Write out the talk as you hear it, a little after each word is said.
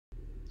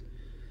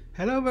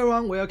Hello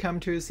everyone, welcome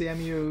to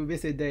CMU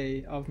Visit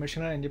Day of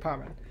Machine Learning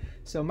Department.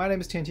 So my name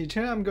is Tianqi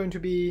Chen. I'm going to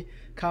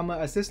become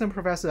an assistant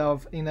professor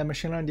in the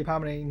Machine Learning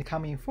Department in the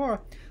coming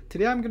fall.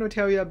 Today I'm going to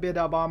tell you a bit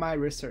about my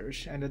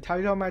research, and the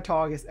title of my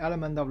talk is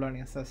Element of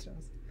Learning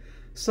Systems.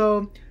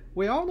 So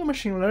we all know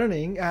machine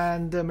learning,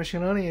 and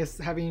machine learning is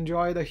having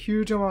enjoyed a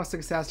huge amount of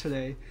success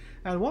today.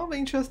 And one of the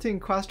interesting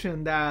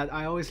questions that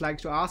I always like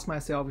to ask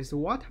myself is,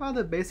 what are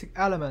the basic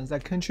elements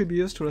that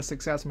contribute to the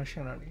success of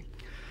machine learning?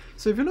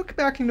 So if you look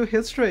back into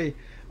history,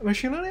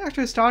 machine learning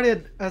actually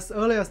started as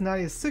early as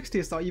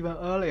 1960s or even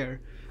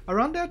earlier.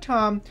 Around that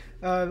time,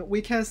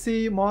 we can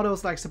see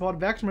models like support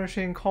vector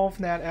machine,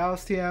 ConvNet,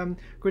 LSTM,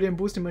 gradient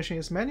boosting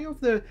machines. Many of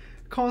the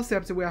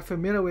concepts we are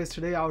familiar with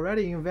today are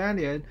already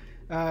invented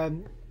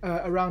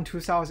around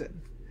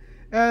 2000.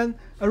 And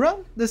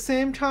around the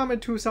same time in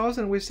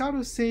 2000, we start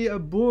to see a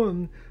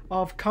boom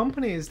of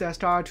companies that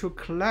start to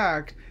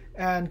collect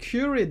and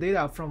curate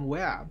data from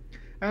web.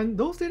 And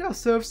those data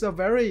serves a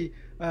very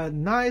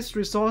nice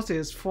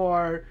resources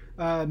for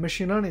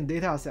machine learning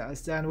data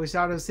sets. And we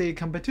start to see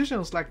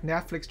competitions like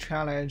Netflix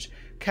Challenge,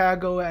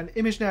 Kaggle, and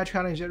ImageNet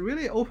Challenge. It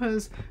really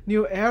opens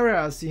new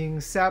areas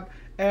in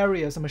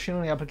sub-areas of machine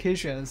learning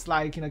applications,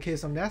 like in the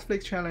case of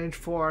Netflix Challenge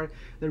for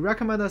the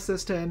recommender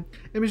system,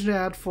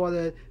 ImageNet for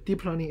the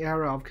deep learning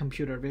area of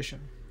computer vision.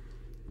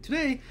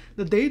 Today,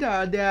 the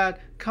data that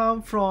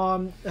come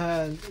from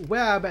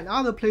web and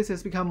other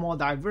places become more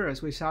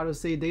diverse. We start to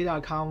see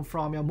data come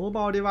from your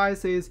mobile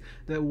devices,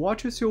 the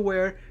watches you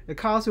wear, the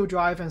cars you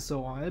drive, and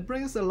so on. It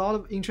brings a lot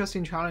of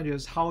interesting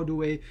challenges. How do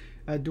we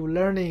do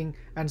learning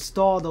and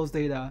store those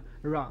data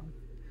around?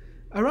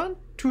 Around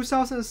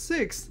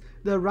 2006,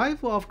 the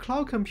arrival of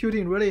cloud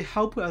computing really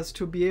helped us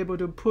to be able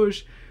to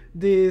push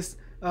this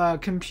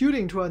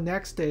computing to a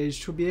next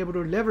stage, to be able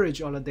to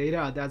leverage all the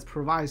data that's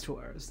provided to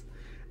us.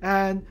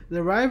 And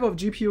the arrival of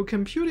GPU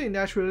computing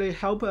naturally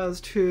helped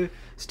us to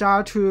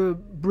start to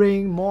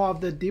bring more of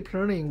the deep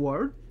learning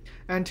world.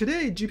 And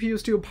today, GPU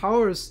still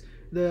powers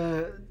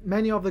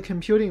many of the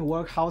computing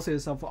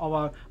workhouses of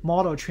our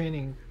model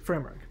training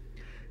framework.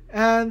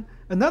 And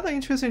another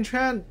interesting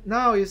trend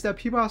now is that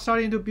people are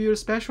starting to build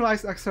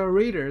specialized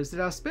accelerators that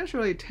are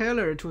specially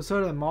tailored to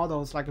certain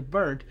models like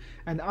BERT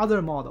and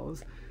other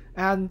models.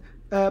 And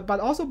but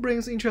also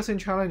brings interesting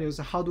challenges.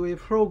 How do we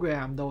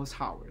program those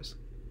hardwares?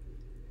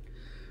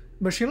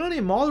 Machine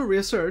learning model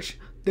research,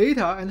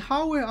 data, and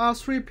hardware are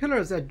three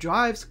pillars that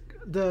drives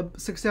the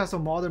success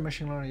of modern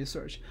machine learning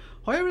research.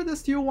 However,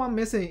 there's still one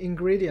missing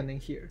ingredient in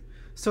here.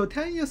 So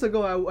 10 years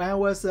ago, when I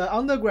was an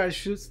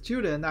undergraduate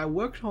student, I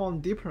worked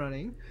on deep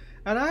learning,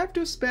 and I have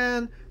to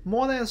spend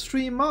more than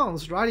 3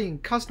 months writing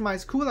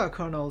customized CUDA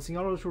kernels in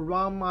order to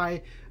run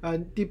my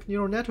deep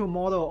neural network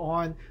model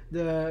on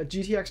the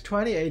GTX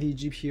 2080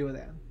 GPU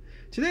then.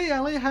 Today, I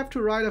only have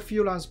to write a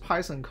few lines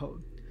Python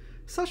code.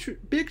 Such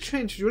big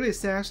change really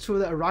thanks to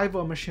the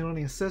arrival of machine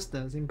learning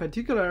systems. In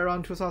particular,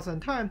 around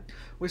 2010,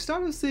 we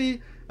start to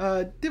see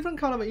different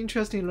kind of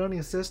interesting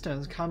learning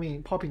systems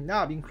popping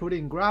up,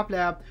 including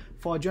GraphLab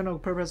for general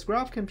purpose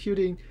graph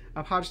computing,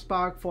 Apache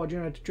Spark for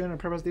general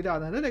purpose data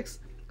analytics,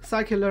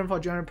 Scikit-learn for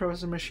general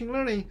purpose machine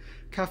learning,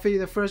 Caffe,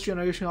 the first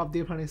generation of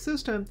deep learning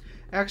system,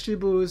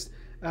 XGBoost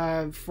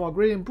for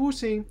gradient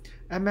boosting,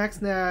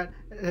 MXNet,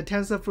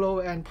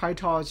 TensorFlow, and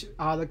PyTorch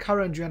are the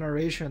current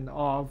generation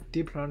of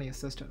deep learning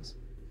systems.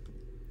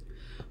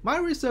 My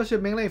research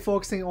is mainly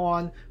focusing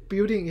on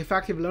building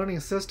effective learning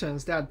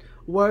systems that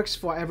works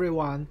for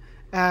everyone,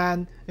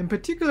 and in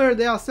particular,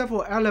 there are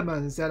several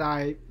elements that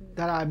I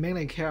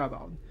mainly care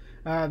about.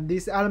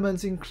 These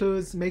elements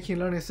include making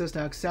learning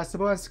systems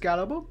accessible and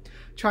scalable,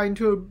 trying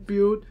to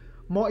build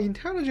more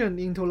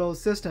intelligence into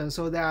those systems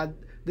so that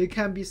they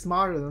can be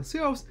smarter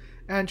themselves,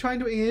 and trying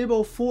to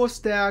enable full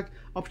stack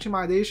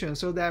optimization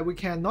so that we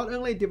can not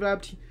only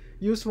develop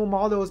useful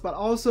models but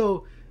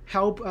also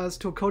help us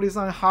to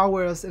co-design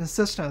hardware and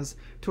systems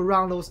to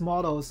run those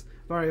models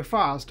very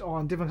fast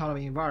on different kind of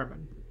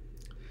environment.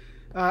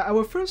 I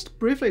will first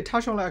briefly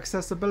touch on the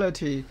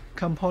accessibility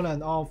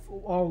component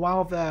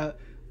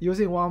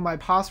using one of my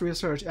past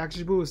research,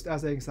 XGBoost,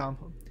 as an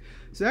example.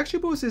 So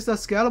XGBoost is a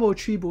scalable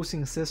tree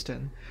boosting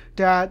system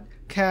that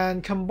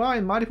can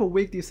combine multiple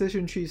weak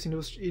decision trees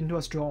into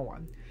a strong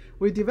one.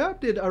 We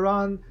developed it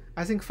around,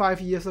 I think,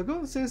 5 years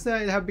ago. Since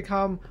then, it has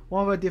become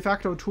one of the de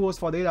facto tools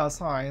for data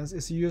science.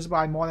 It's used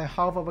by more than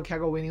half of the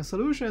Kaggle winning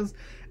solutions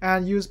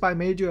and used by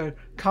major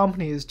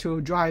companies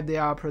to drive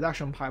their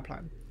production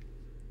pipeline.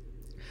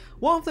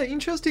 One of the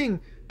interesting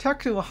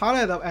technical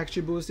highlights of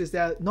XGBoost is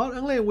that not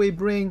only we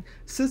bring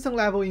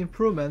system-level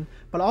improvement,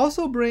 but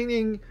also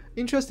bringing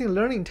interesting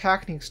learning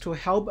techniques to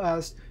help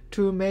us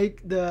to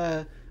make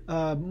the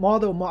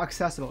model more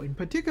accessible. In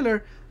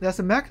particular, there's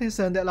a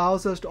mechanism that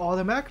allows us to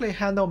automatically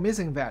handle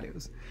missing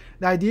values.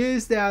 The idea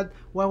is that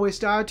when we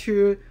start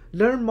to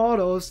learn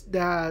models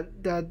that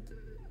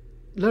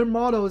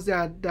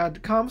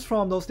comes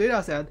from those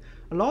data sets,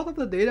 a lot of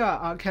the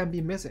data can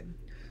be missing.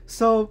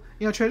 So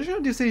in a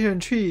traditional decision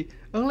tree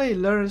only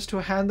learns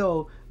to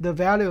handle the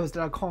values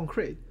that are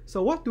concrete.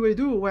 So what do we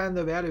do when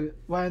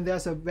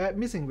there's a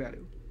missing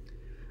value?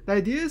 The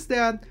idea is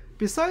that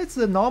besides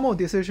the normal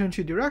decision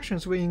tree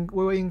directions, we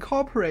will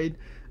incorporate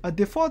a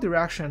default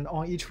direction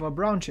on each of our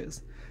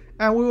branches.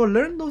 And we will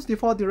learn those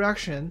default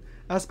directions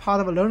as part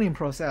of a learning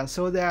process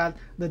so that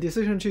the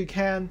decision tree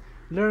can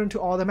learn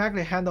to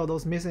automatically handle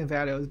those missing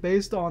values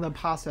based on the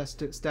past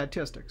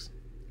statistics.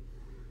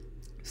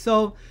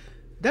 So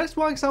that's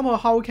one example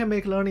of how we can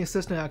make learning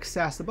system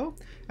accessible.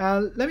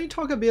 And let me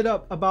talk a bit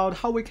about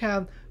how we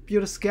can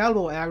build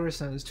scalable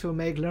algorithms to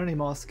make learning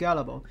more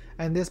scalable.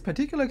 In this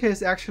particular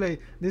case, actually,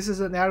 this is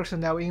an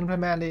algorithm that we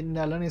implemented in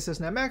the learning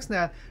system at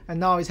MaxNet, and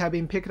now it has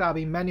been picked up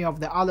in many of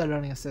the other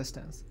learning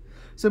systems.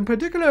 So in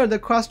particular, the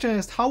question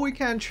is how we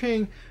can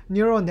train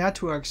neural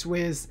networks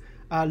with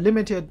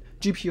limited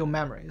GPU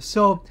memory.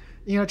 So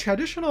in a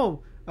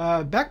traditional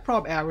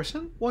backprop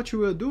algorithm, what you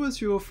will do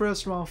is you will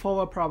first run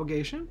forward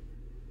propagation,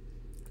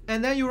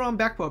 and then you run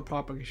backward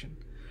propagation.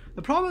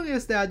 The problem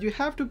is that you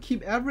have to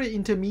keep every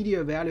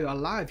intermediate value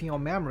alive in your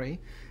memory,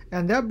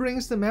 and that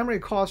brings the memory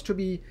cost to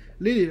be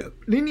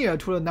linear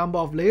to the number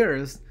of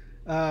layers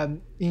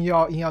in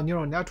your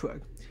neural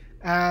network.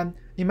 And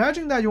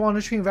imagine that you want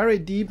to train very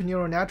deep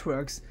neural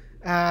networks,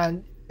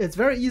 and it's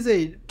very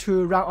easy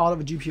to run out of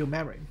GPU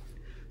memory.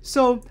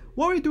 So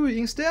what we do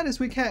instead is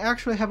we can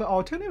actually have an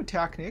alternative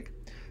technique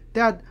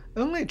that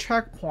only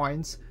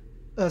checkpoints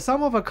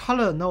some of a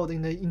color node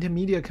in the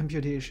intermediate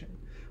computation.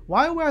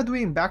 While we are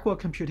doing backward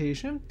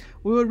computation,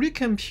 we will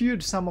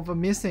recompute some of a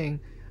missing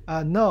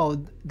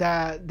node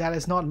that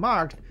is not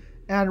marked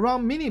and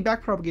run mini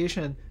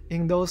backpropagation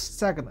in those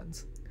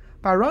segments.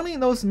 By running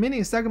those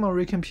mini segment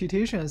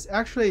recomputations,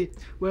 actually,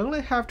 we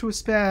only have to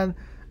spend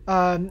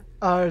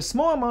a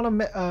small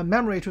amount of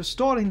memory to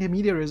store the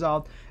intermediate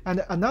result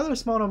and another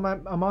small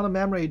amount of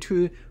memory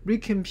to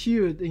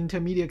recompute the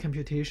intermediate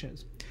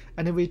computations.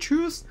 And if we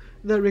choose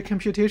the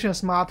recomputation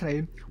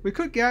smartly, we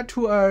could get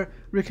to a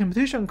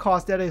recomputation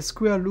cost that is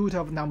square root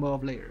of number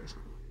of layers.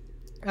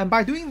 And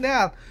by doing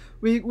that,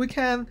 we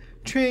can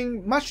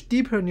train much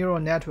deeper neural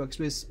networks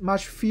with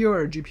much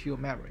fewer GPU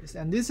memories.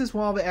 And this is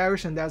one of the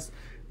algorithms that's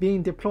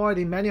being deployed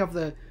in many of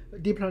the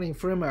deep learning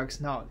frameworks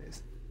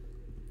nowadays.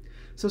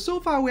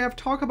 So far we have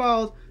talked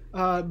about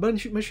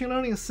machine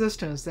learning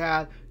systems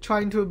that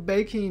trying to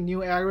bake in new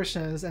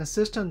algorithms and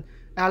system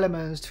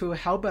elements to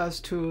help us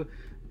to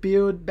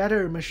build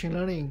better machine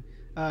learning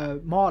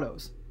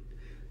models.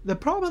 The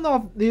problem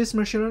of these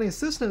machine learning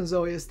systems,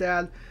 though, is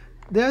that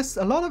there's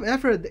a lot of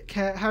effort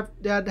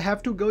that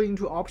have to go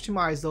into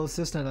optimize those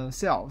systems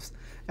themselves.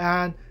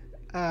 And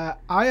I,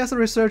 as a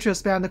researcher,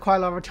 spend quite a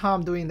lot of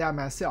time doing that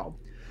myself.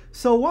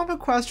 So one of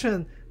the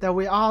questions that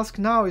we ask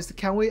now is,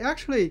 can we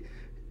actually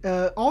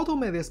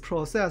automate this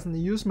process and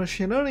use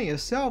machine learning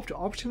itself to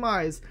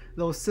optimize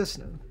those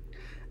systems?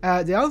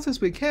 The answer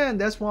is we can.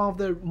 That's one of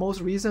the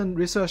most recent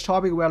research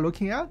topics we are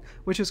looking at,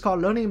 which is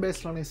called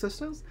learning-based learning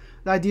systems.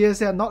 The idea is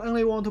that not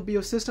only want to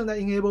build systems that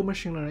enable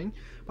machine learning,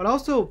 but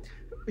also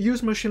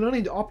use machine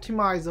learning to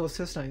optimize those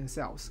systems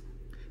themselves.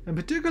 In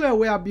particular,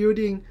 we are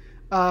building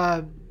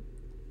a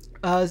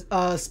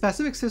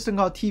specific system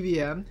called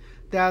TVM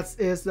that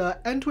is the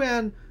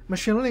end-to-end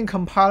machine learning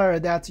compiler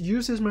that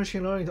uses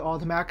machine learning to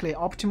automatically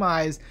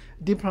optimize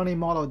deep learning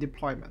model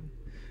deployment.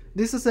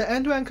 This is an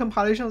end-to-end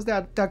compilation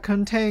that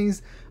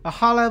contains a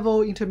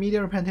high-level,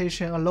 intermediate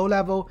representation, a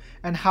low-level,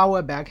 and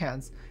hardware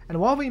backends. And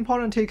one of the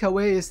important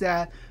takeaways is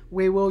that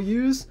we will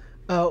use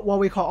what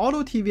we call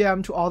auto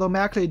TVM to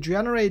automatically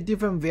generate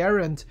different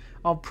variants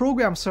of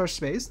program search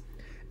space,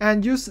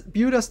 and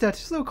build a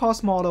statistical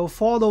cost model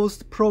for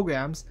those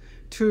programs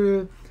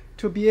to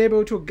be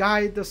able to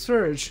guide the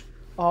search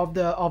of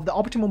the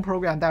optimal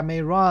program that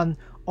may run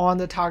on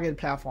the target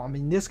platform.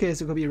 In this case,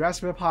 it could be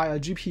Raspberry Pi, a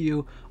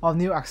GPU, or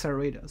new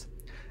accelerators.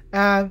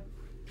 And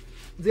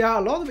there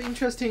are a lot of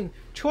interesting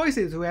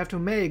choices we have to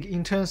make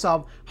in terms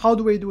of how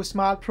do we do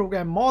smart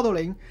program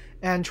modeling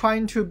and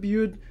trying to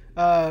build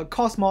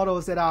cost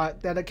models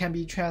that can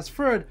be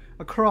transferred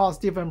across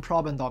different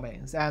problem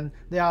domains. And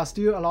there are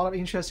still a lot of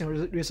interesting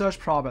research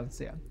problems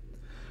there.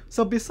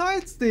 So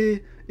besides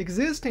the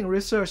existing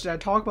research that I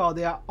talked about,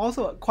 there are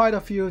also quite a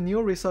few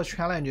new research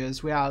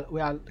challenges we are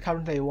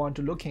currently want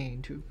to looking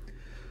into.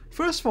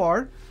 First of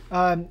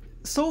all,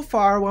 so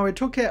far when we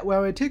take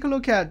a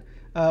look at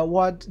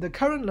what the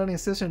current learning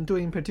system do,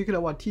 in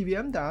particular what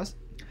TVM does,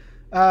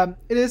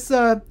 it is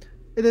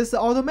an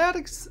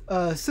automatic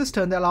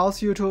system that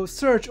allows you to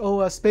search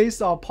over a space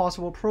of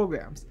possible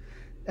programs,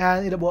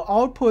 and it will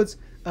output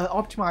an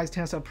optimized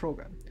tensor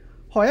program.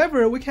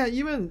 However, we can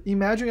even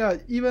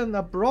imagine even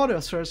a broader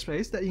search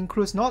space that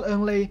includes not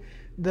only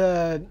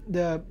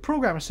the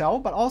program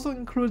itself, but also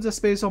includes a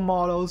space of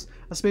models,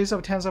 a space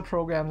of tensor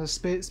programs,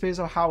 a space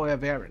of hardware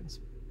variants.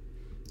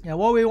 And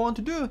what we want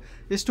to do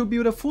is to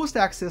build a full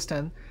stack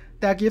system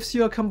that gives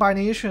you a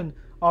combination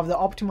of the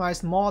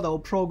optimized model,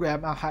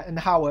 program, and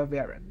hardware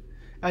variant.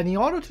 And in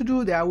order to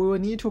do that, we will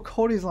need to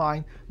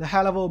co-design the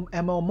high-level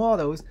ML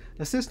models,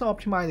 the system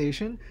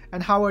optimization,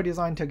 and hardware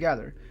design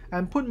together,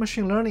 and put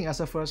machine learning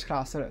as a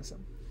first-class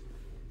citizen.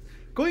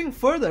 Going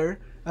further,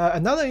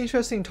 Another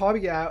interesting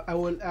topic I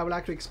would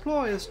like to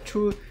explore is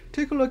to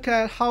take a look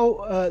at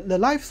how the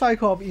life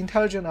cycle of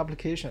intelligent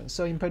applications.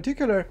 So in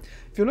particular,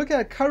 if you look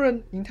at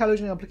current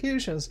intelligent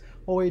applications,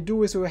 what we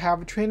do is we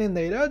have training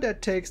data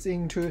that takes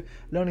into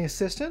learning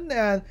system,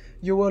 and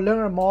you will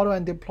learn a model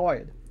and deploy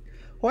it.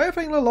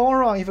 However, in the long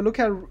run, if you look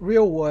at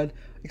real-world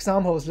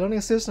examples,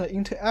 learning system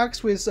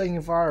interacts with the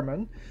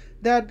environment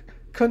that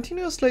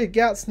continuously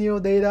gets new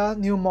data,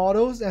 new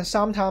models, and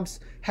sometimes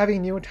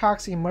having new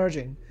tasks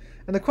emerging.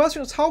 And the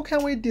question is, how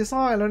can we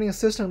design learning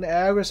system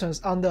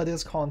algorithms under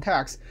this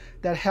context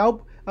that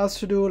help us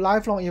to do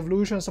lifelong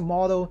evolutions of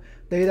model,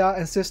 data,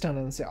 and system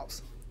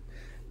themselves?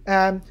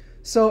 And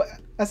so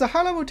as a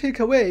high-level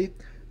takeaway,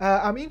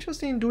 I'm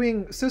interested in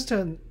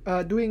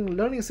doing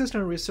learning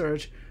system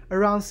research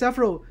around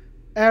several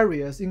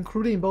areas,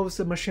 including both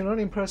the machine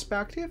learning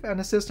perspective and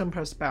the system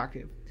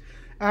perspective.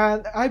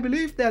 And I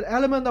believe that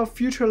element of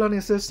future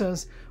learning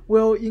systems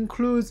will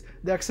include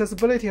the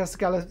accessibility and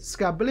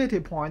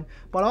scalability point,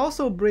 but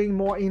also bring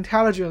more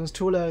intelligence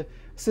to the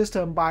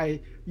system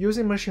by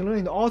using machine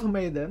learning to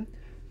automate them,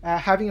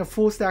 having a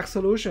full stack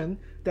solution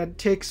that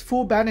takes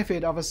full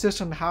benefit of a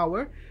system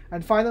hardware,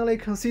 and finally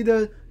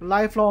consider the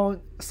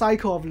lifelong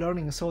cycle of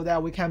learning so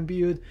that we can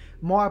build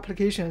more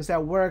applications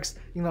that works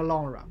in the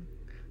long run.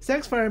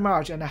 Thanks very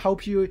much, and I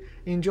hope you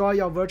enjoy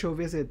your virtual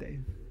visit day.